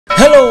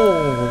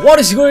Hello, what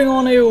is going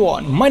on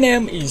everyone? My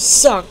name is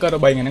Sak.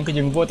 Dorbei ngày nay cứ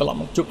dừng vô tập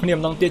một chút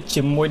niềm đong tiết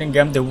chìm môi đang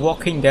game The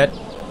Walking Dead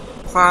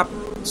Part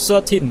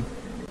 13.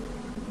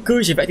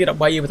 Cứ chỉ vậy thì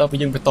Dorbei và tao phải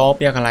dừng phải to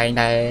bia cái này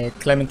này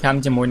Clementine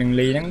chìm môi đang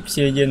Lee đang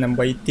chia dên làm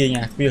bay tiền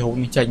à vì hụt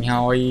chỉnh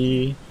hồi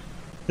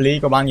Lee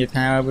có bao nhiêu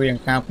tha vì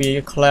cao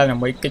vì Claire là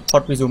mấy cái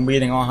pot với zombie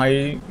này ngon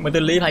hay mới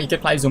tới Lee hay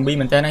chết lại zombie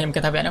mình tên này em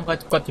cái thay vẽ nó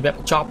có chỉ vẽ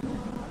job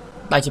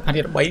đại chỉ phát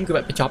hiện Dorbei cứ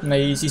vẽ job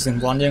này season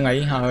 1 như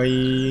vậy hơi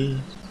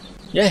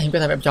yeah, hình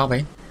cái em cho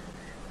vậy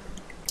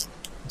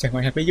chẳng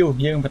ngoài hạt ví dụ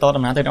nhưng phải to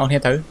tầm nào tới on here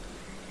tử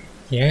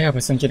yeah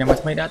và xin chị nào mà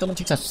mấy đã tôi muốn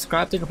chiếc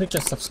subscribe tới không biết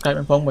subscribe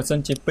em phong và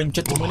xin chị pin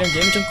chết mới đang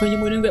game trong khi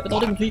những mới đang việc tôi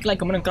đang click like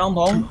comment đằng cao không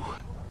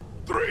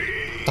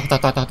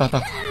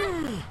to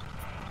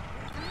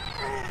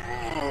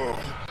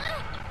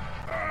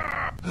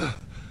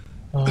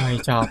ôi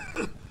chào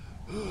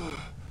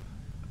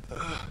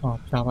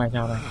chào mày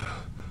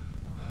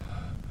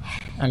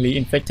anh Lee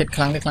infected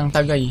khăng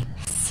tao gây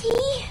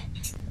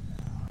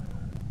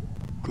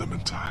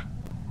Clementine,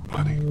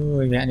 honey.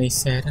 Ôi, mẹ này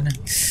xe đó này.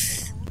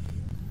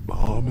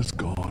 Mom is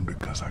gone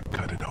because I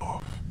cut it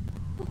off.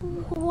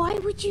 Why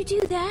would you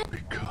do that?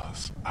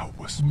 Because I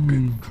was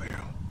bitten,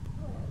 Clem.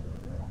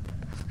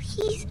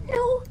 Please,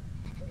 no.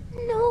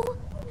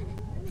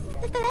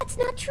 That's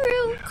not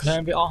true.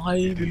 Clem bị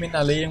oi, vì mình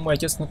là Lee ngoài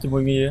just not to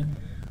be.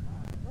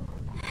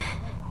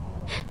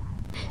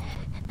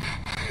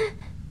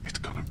 It's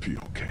gonna be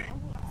okay.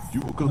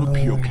 You are gonna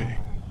be okay.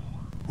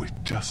 We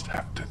just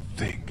have to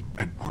think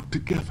and work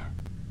together.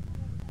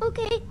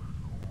 Okay.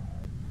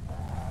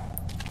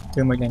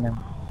 Chưa mấy ngày nào.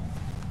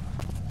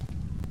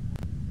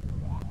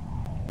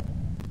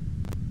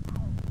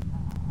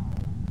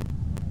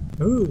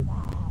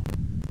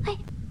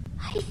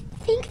 I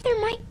think there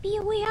might be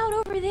a way out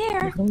over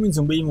there. Khôngមាន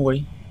zombie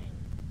mùi.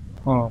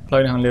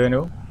 Play hàng lừa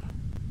nữa.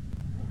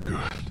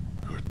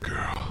 Good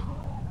girl.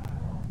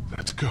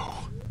 Let's go.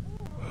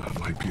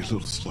 Might be a little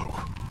slow.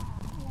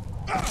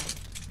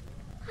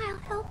 I'll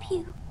help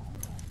you.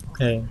 Ok,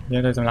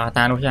 giờ tôi là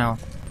ta đâu sao?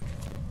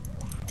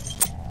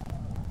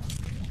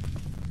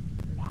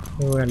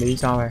 Ôi, Lý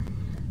cho rồi.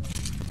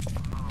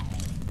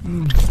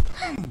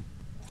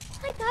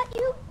 I got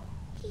you.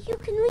 You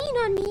can lean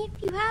on me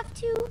if you have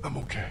to. I'm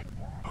okay.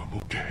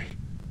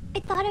 I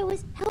thought I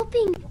was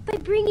helping by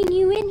bringing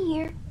you in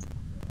here.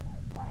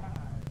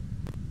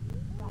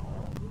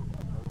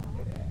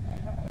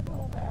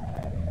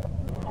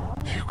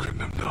 You couldn't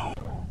have known.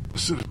 I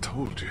should have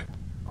told you.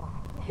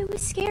 It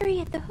was scary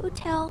at the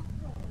hotel.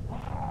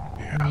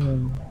 Yeah.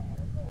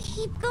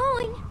 Keep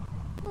going.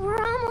 We're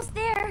almost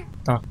there.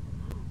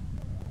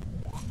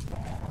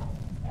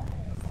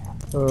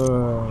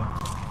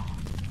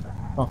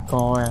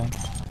 Coi à.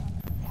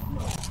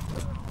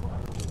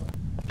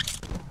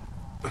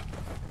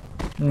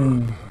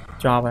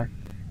 Cho vậy.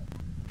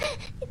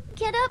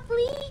 Get up,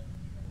 Lee.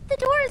 The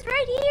door is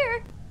right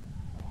here.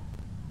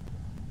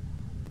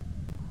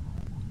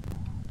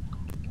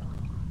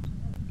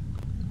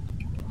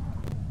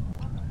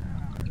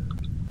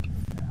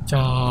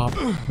 Job.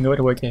 Nữa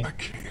rồi kìa. I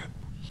can't.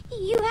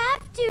 You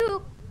have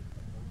to.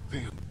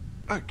 Then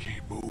I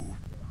can't move.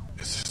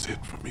 This is it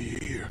for me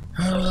here.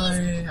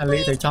 Anh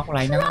Lý từ chóc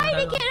lại nó. Try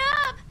to get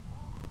up.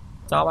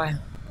 Cho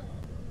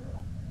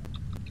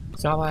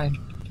bay.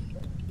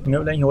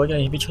 Nếu đánh hối cho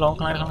bị chlong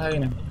không hay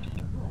nè.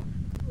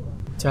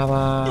 Cho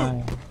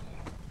bay.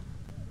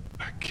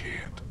 I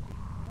can't.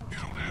 You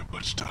don't have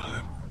much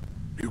time.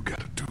 You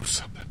gotta do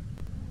something.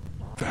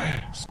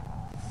 Fast.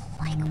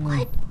 Like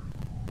what?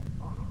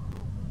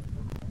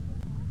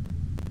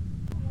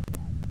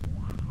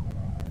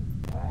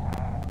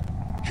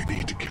 You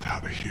need to get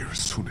out of here as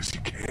soon as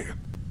you can.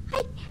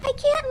 I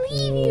can't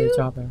leave you.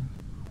 Cho bay.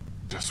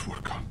 Just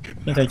work on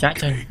getting Nhưng out, thầy chắc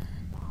okay? chơi.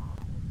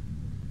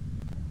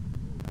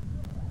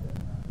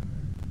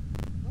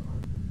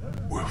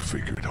 We'll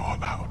figure it all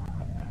out.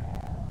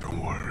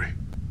 Don't worry.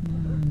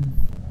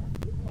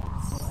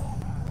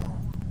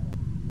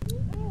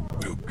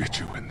 We'll get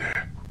you in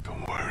there.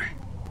 Don't worry.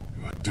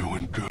 You're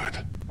doing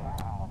good.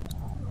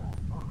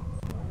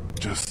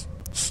 Just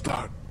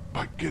start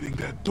by getting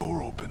that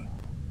door open.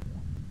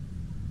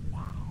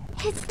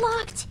 It's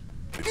locked.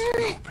 It's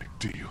no big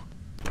deal.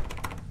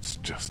 It's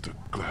just a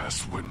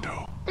glass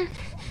window.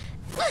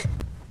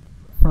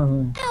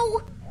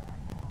 Ow.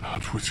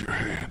 Not with your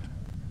hand.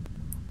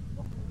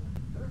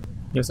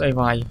 Just ai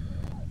vai.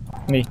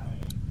 Nè.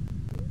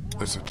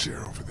 There's a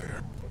chair over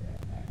there.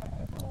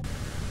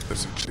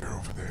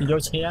 Vô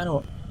xe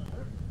nữa.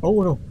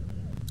 Đâu.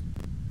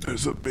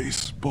 There's a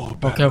baseball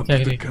bat.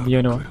 Okay,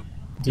 You know.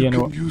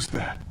 can use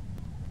that.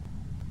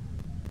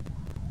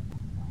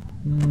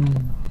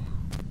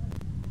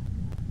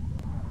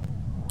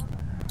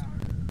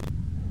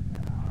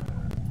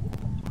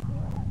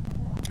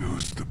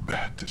 Use the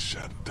bat to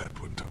shatter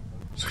that window.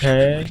 So you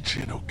can reach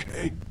in,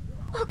 okay?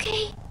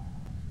 Okay.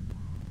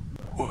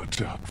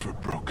 Watch out for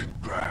broken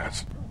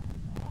glass.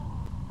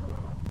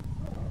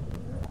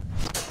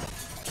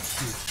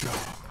 Good job.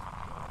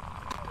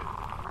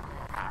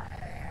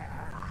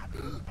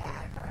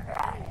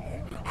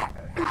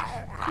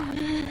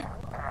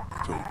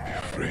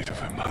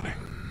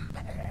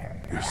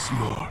 You're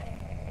smart.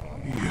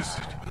 Use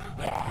it.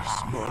 You're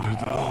smarter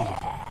than all of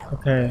them.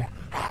 Okay.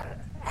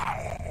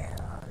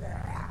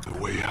 The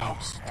way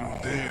out's through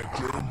there,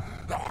 Clem.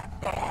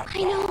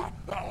 I know.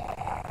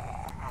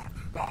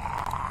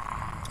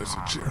 There's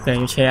a chair.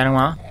 Okay, chair đúng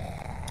không?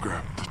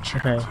 Grab the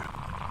chair. Okay.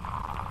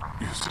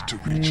 Use it to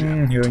reach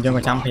in. Hướng cho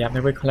 100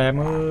 phải với Clem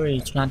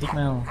ơi, cho lan tiếp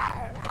nào.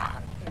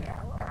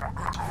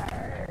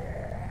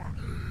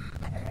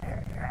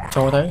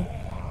 Cho tới.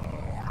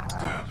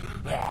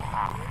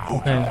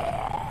 Okay.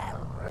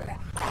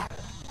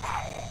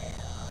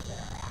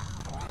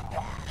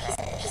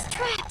 He's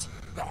trapped.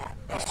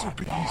 This will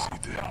be easy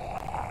then.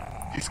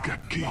 He's got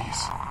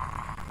keys.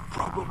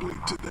 Probably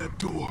to that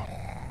door.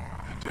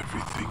 And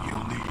everything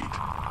you'll need.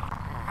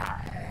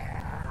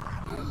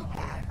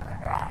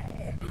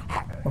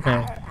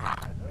 Okay.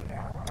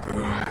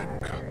 There are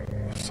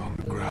handcuffs on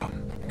the ground.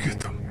 Get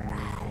them.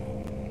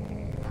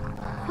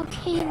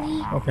 Okay,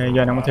 Lee. Okay,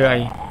 giờ nó có thứ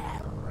ấy.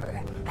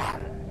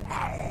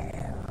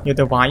 Như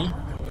tờ váy.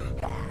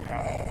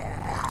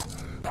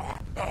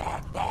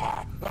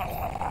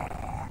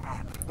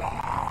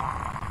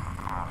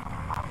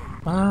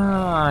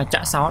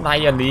 Chả sáu đây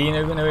là Lee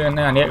nơi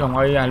là nét còn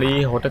ơi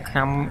Lee hỗ trợ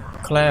khăm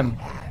Clem.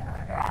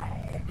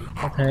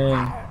 Okay.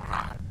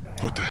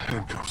 Put the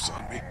handcuffs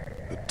on me.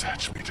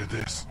 Attach me to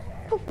this.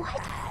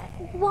 What?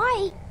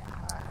 Why?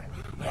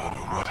 No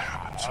matter what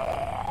happens,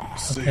 you're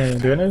safe. Okay,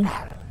 đứa nữa.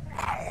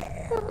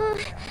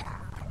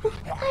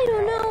 I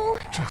don't know.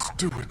 Just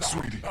do it,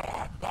 sweetie.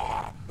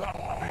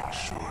 Make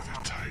sure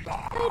they're tight.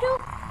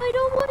 I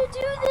don't want to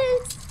do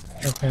this.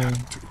 Okay.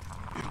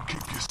 It'll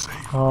keep you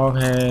safe.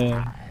 Okay.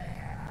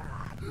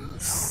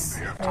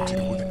 You have to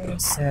deal with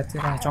it. Xe thế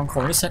là trong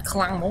khối xe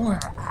khăng đúng không?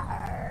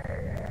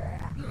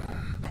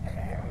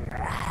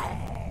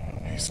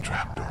 He's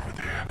trapped over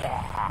there. If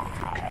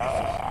you're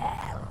careful,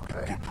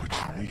 you'll get what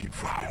you need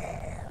from him.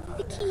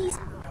 The keys.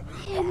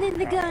 And then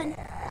the gun.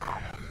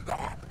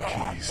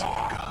 Keys and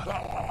the gun.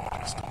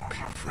 Just don't be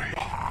afraid.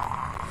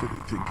 If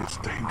anything gets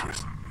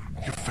dangerous,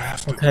 you're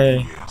faster Okay.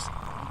 than he is.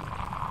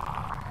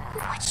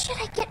 What should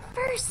I get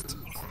first?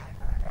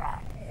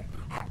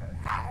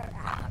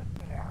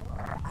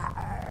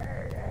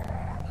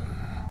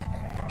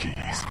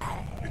 Keys,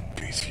 in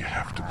case you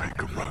have to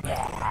make a run for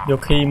it. Nhiều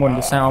khi muốn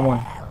được sao muốn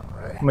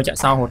mà chạy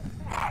sao hụt.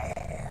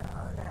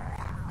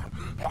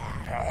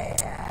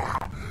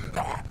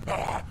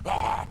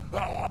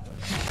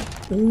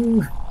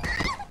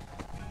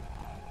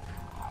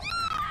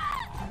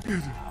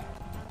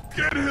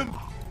 Get him!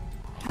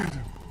 Get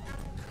him!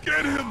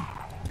 Get him!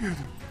 Get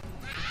him!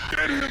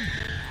 Get him!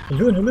 Phải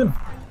lươn.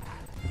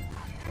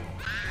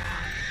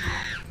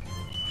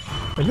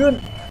 Phải lươn.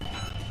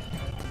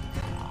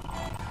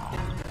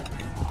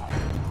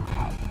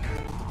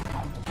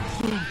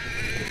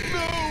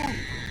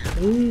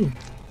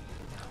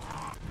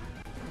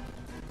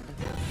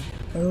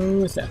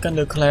 Sẽ cần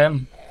được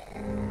Clem.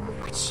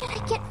 What should I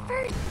get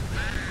first?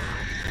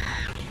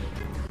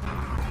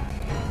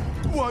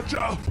 Watch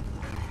out!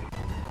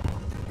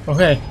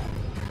 Okay.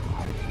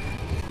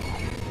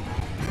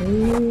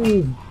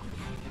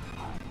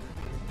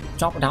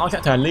 Chọc đáo sẽ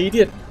thở Lee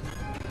ទៀត.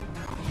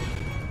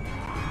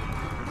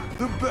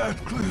 The bat,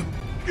 Clem!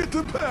 Get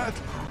the bat!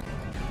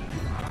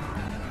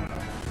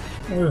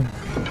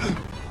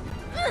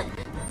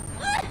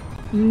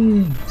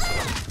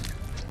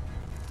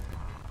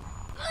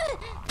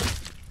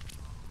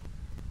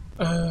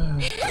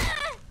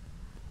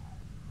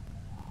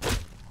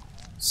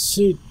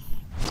 Shit.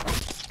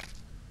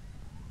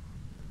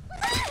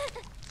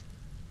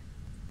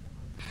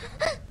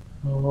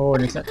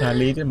 Này sẽ thả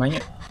Lee tới mấy nhỉ?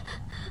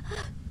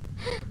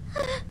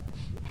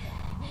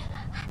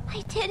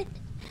 I did it.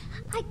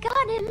 I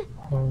got him.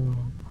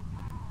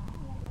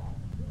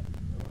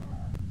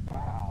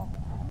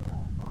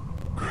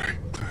 Great,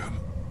 Clem.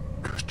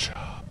 Good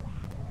job.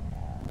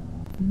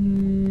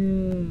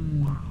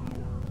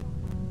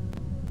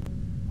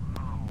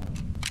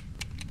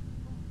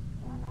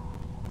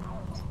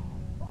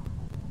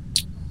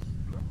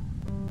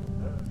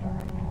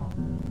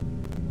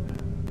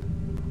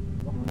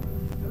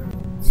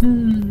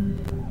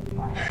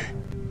 Hey.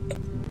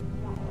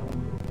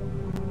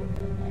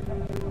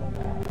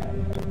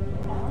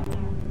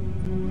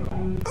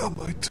 Oh,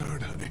 my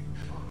turn, honey.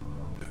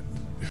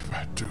 If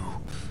I do,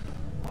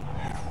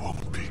 it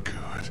won't be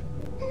good.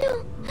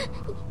 No,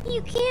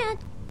 you can't.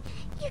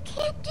 You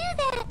can't do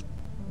that.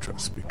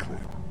 Trust me,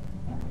 Clem.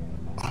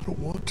 I don't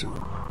want to.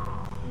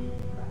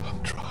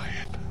 I'm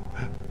trying.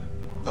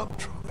 I'm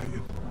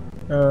trying.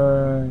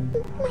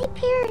 My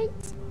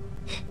parents.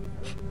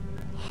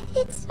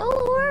 It's so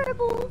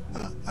horrible.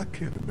 I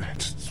can't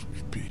imagine,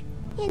 sweet pea.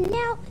 And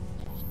now,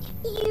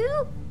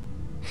 you?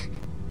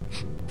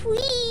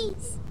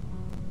 Please.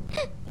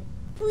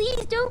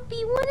 Please don't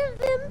be one of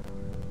them.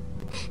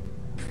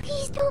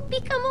 Please don't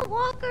become a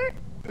walker.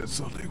 There's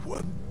only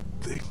one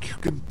thing you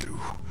can do.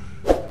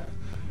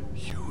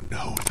 You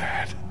know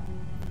that.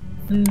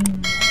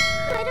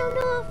 I don't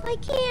know if I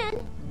can.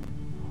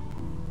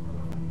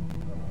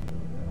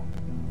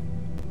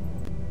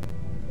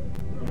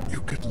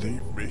 You can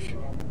leave me.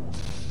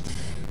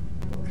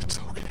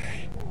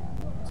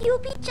 You'll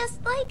be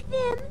just like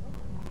them.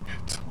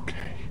 It's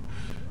okay.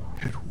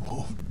 It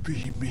won't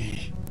be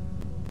me.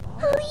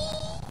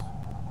 Lee!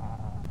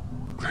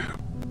 Clem,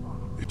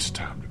 it's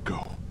time to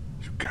go.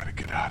 You gotta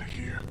get out of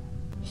here.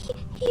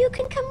 You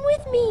can come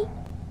with me.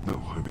 No,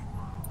 honey.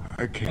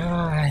 I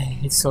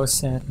can't. It's so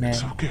sad, man.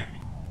 It's okay.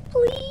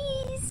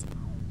 Please.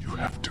 You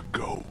have to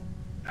go.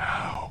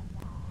 Now.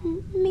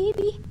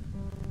 Maybe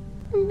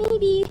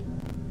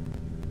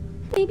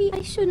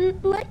I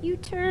shouldn't let you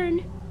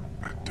turn.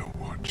 I don't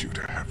want you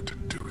to have to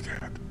do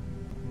that.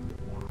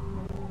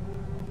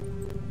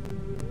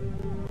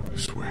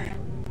 This way,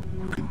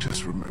 you can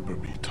just remember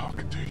me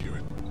talking to you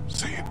and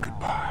saying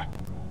goodbye.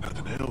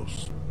 Nothing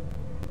else.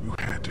 You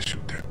had to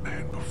shoot that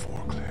man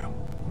before, Clem.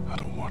 I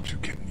don't want you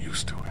getting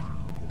used to it.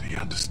 Do you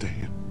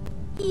understand?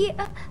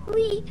 Yeah,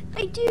 Lee,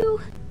 I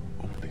do.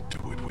 Only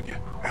do it when you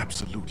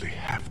absolutely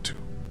have to.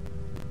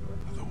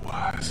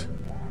 Otherwise...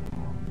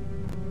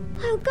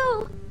 I'll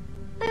go.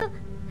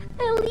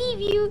 I'll leave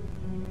you.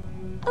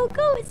 I'll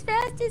go as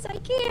fast as I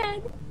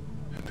can.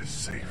 And as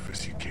safe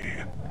as you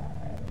can.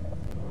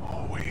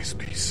 Always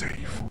be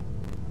safe.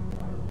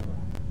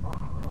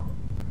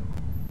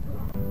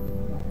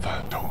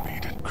 I don't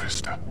need it,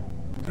 Krista.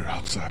 They're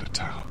outside of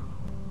town.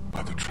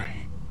 By the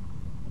train.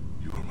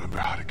 You remember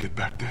how to get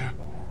back there?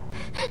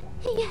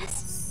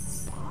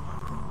 Yes.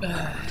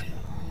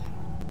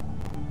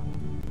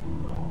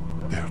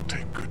 They'll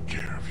take good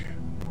care of you.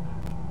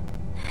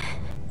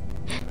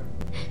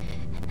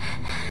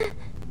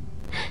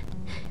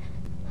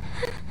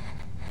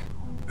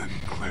 And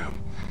Clem.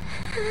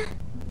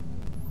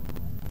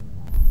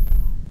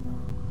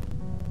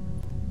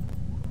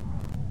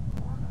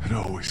 And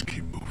always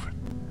keep moving.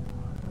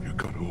 You're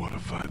gonna want to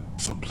find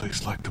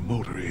someplace like the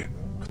motor inn,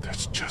 but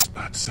that's just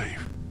not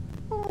safe.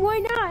 Why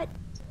not?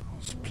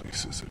 Those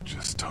places are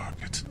just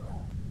targets.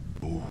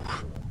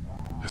 Move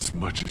as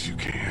much as you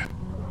can.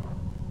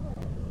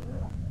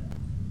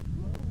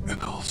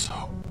 And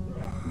also...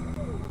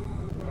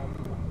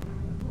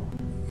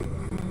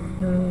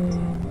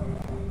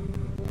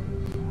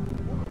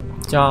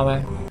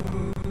 Job.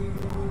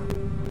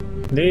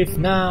 Leave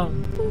now.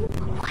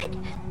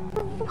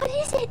 What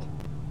is it?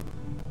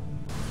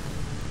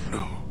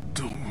 No,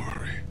 don't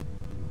worry.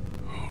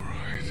 All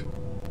right.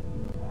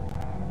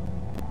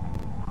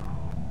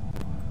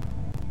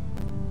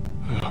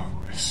 I'll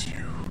miss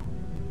you.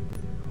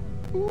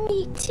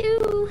 Me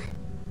too.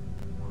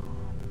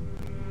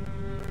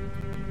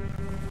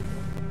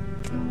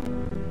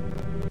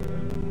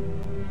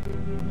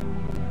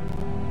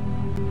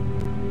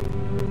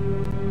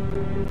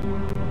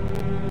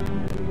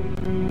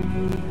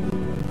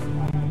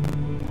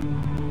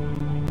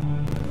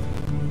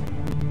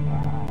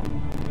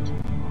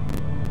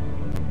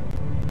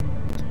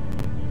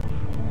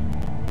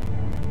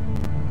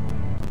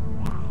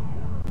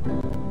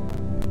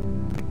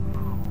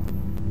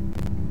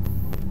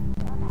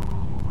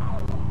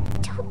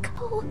 Don't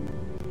go.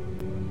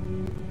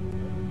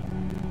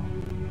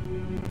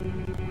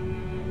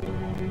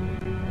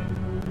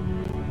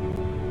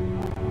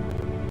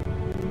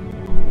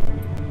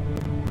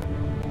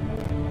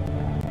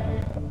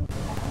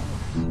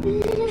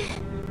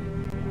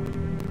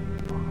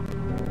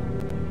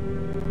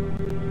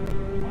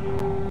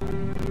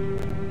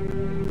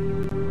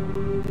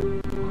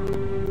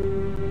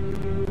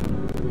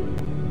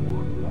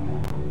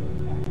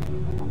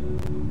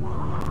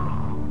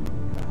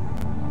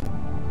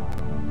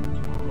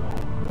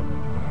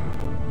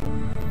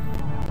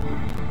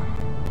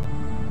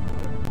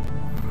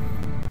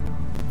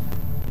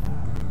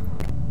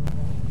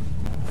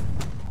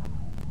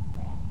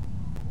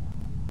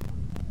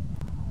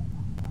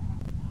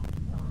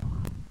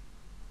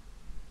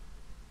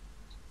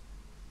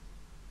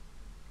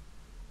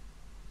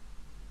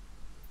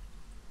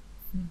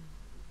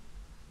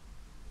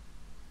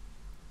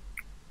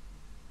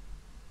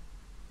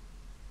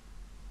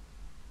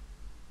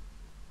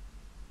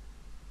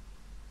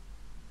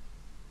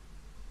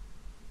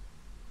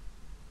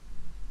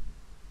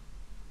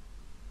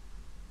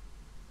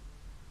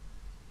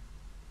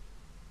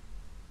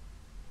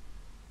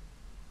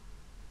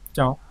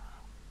 Chào.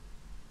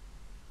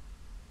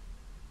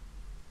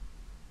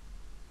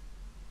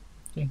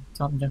 Ok,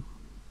 xong chưa?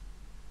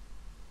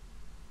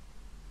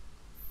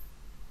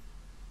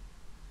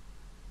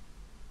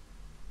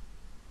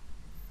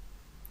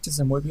 Chắc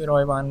là mỗi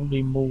video bạn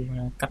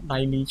remove cắt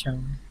đáy ly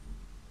chẳng.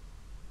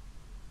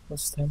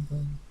 Post temper.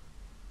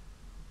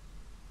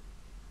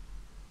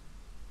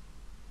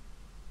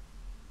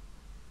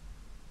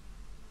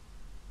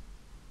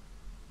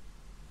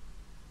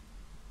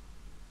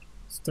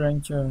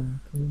 Stranger.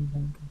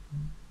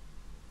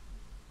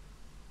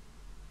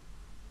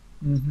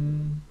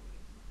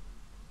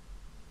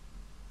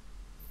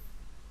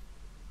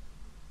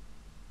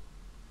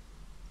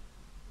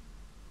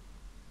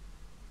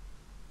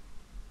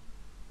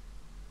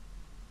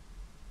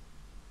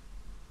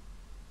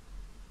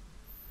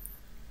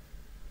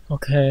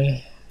 Ok.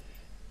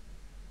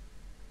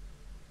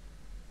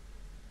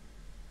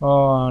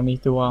 Ni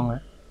tụi ông ạ.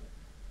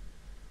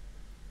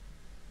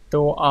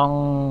 Tụi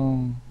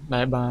ông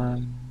đại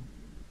bàn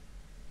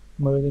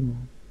mơ đi mà.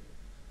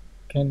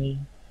 Kenny,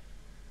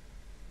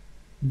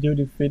 you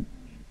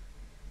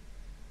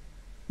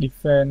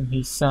defend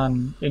his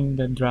son in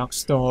the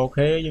drugstore.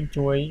 Okay, dân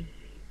chuối.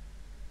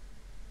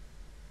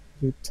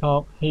 You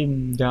talk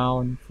him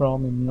down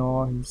from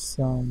ignore his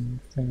son.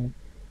 Okay.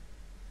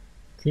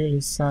 Kill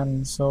his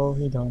son so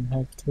he don't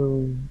have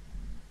to.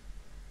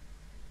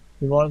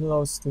 He was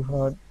close to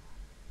her,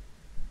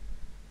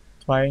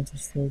 trying to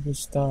save his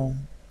star.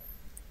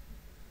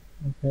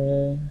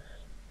 Okay.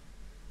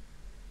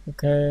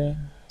 Okay.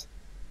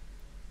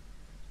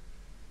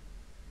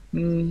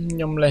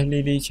 Nhung lên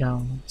Lily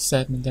chào.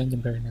 Set mình đang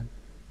chừng bời nè.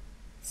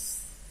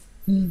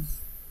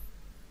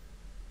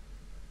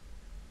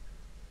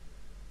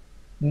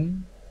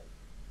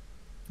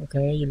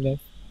 Okay, you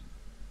left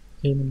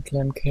him in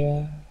clam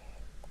care.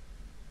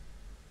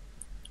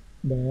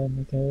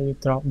 Ben, okay, you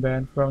drop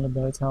Ben from the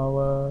bell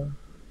tower.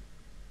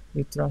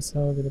 You trust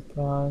her with the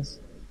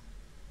past.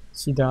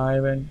 She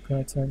died when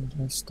got to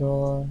the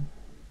store.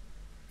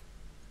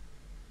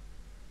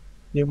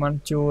 You man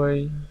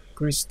chui,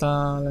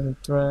 crystal and the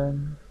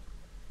train.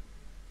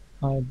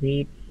 High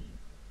beat.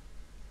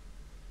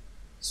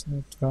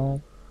 Snow trap.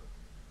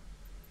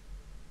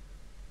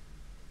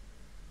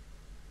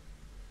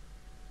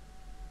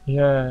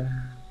 Yeah.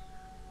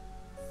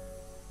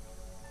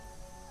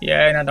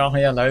 Yeah, nó đó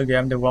hay là lại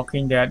game The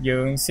Walking Dead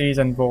dương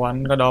season 1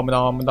 có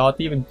đó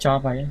tí mình cho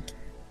vậy.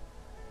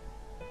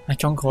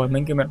 Trong khỏi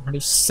mấy cái mình đi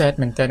set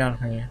mình tên nào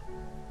này.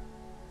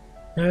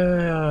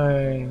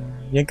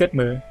 Những kết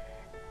mưa.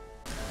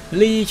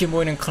 Lee chỉ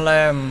môiនឹង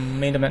Clem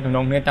មានតំណែងក្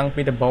នុងគ្នាតាំង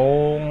ពីដំបូ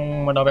ង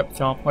មកដល់ web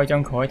shop ហើយច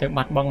ង់ក្រោយទៅ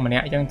បាត់បង់ម្នា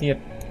ក់ចឹងទៀត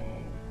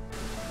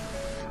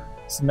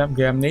សម្រាប់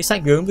game នេះសា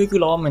ច់រឿងវាគឺ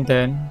ល្អមែន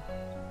តើ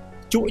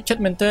ជក់ចិត្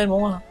តមែនតើហ្ម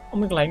ងអត់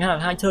មានកន្លែងណា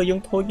ថាធ្វើយើង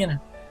ធុញទេណា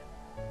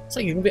សា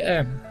ច់រឿងវាអែ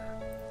ម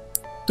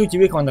ទោះជា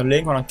វាគ្រាន់តែលេ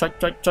ងគ្រាន់តែ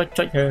ចុច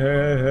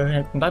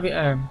តែវា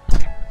អែម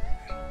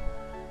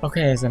អូ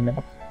ខេសម្រា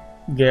ប់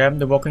game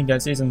The Walking Dead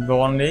Season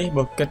 1 នេះ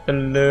បើគិតទៅ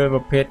លើប្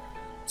រភេទ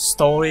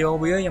story របស់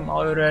វាខ្ញុំ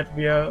ឲ្យ rate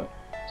វា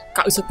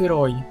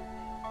 90%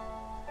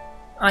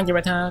 anh cho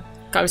mày tha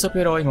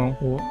 90% mà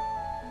của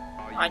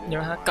anh cho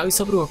mày tha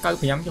 90 rồi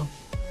 95 cho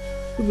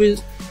cứ vì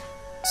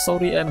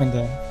sorry em mình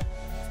rồi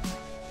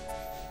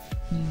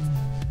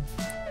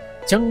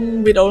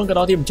chẳng video cái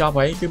đó thì mình cho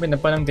vậy cứ mình tập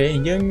năng thế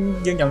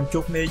nhưng dòng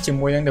chút đi chỉ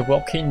mùi năng The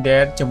Walking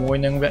Dead chỉ mùi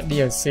năng vẽ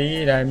DLC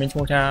này mình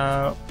cho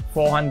tha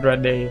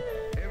 400 day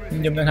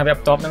nhưng năng have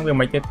top năng về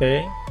mấy cái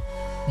thế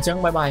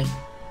chẳng bye bye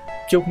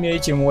chút đi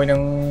chỉ mùi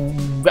năng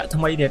vẽ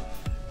tham mấy đẹp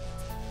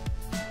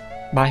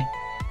bye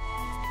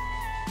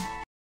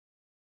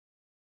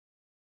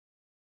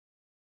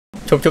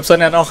chụp sân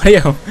nó thấy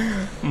không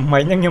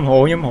mấy nhân nhầm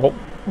hộ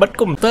bất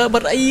cùng tơ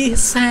bất ấy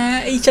xa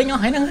ấy tranh nó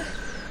hãy năng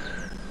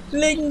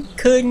lên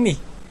khơi nè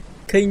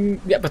khơi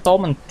vẽ vào to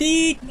mình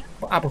tí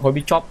hồi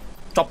bị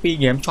choppy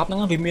game chop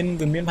nó vì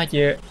miên phải chỉ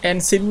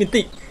ensin miên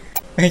tị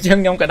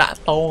chân nhóm cả đạn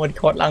to mà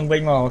khọt lăng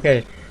vinh mà ok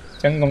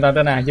chân công ta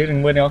tên nào chứ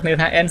đừng quên nó nên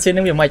thay ensin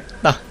nó bị mệt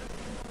tao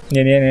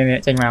nè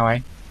tranh màu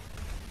ấy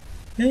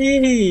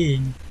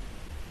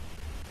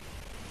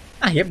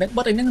hiệp đấy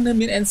bắt anh nó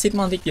miên ensin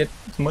mong thì kiệt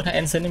mới thay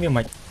ensin nó bị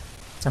mệt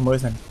chăm ơi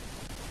dần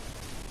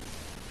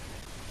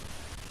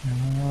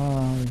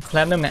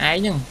Clem nó mày ấy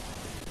nhá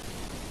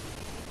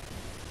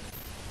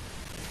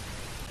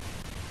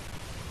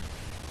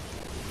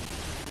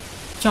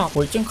chọc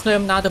với chân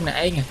Clem đau tầm này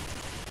ấy nè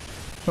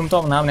không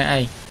to nào này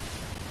ấy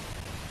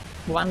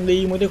bố ăn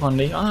đi mới đứa còn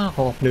đi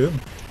hộp lưỡng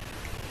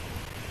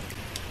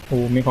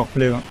mình hộp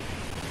lưỡng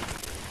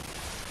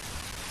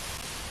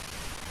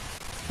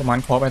có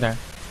món khó bây giờ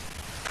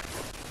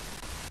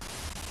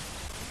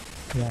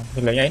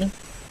thì lấy ấy nữa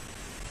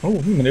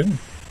mình đứng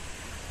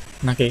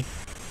mà kì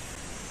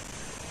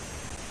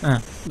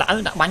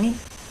đã bánh ấy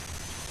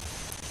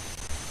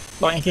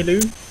đòi anh kia lư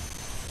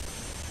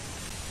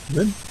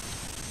đứng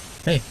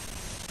hey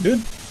đứng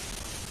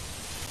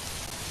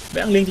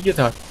vẽ liên cho chưa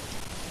thật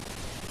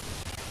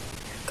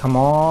come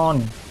on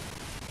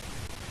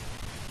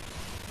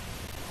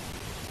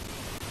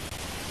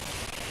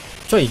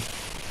trời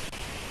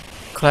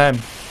Clem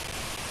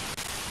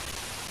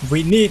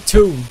we need to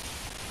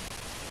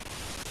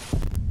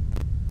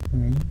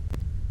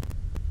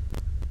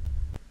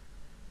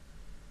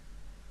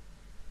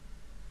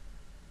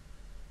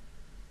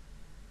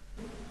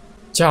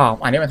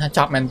chọc anh ấy mà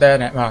chọc mình tên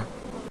này và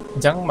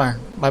chẳng mà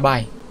bye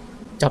bye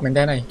chọc mình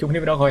tên này chung đi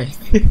với đâu rồi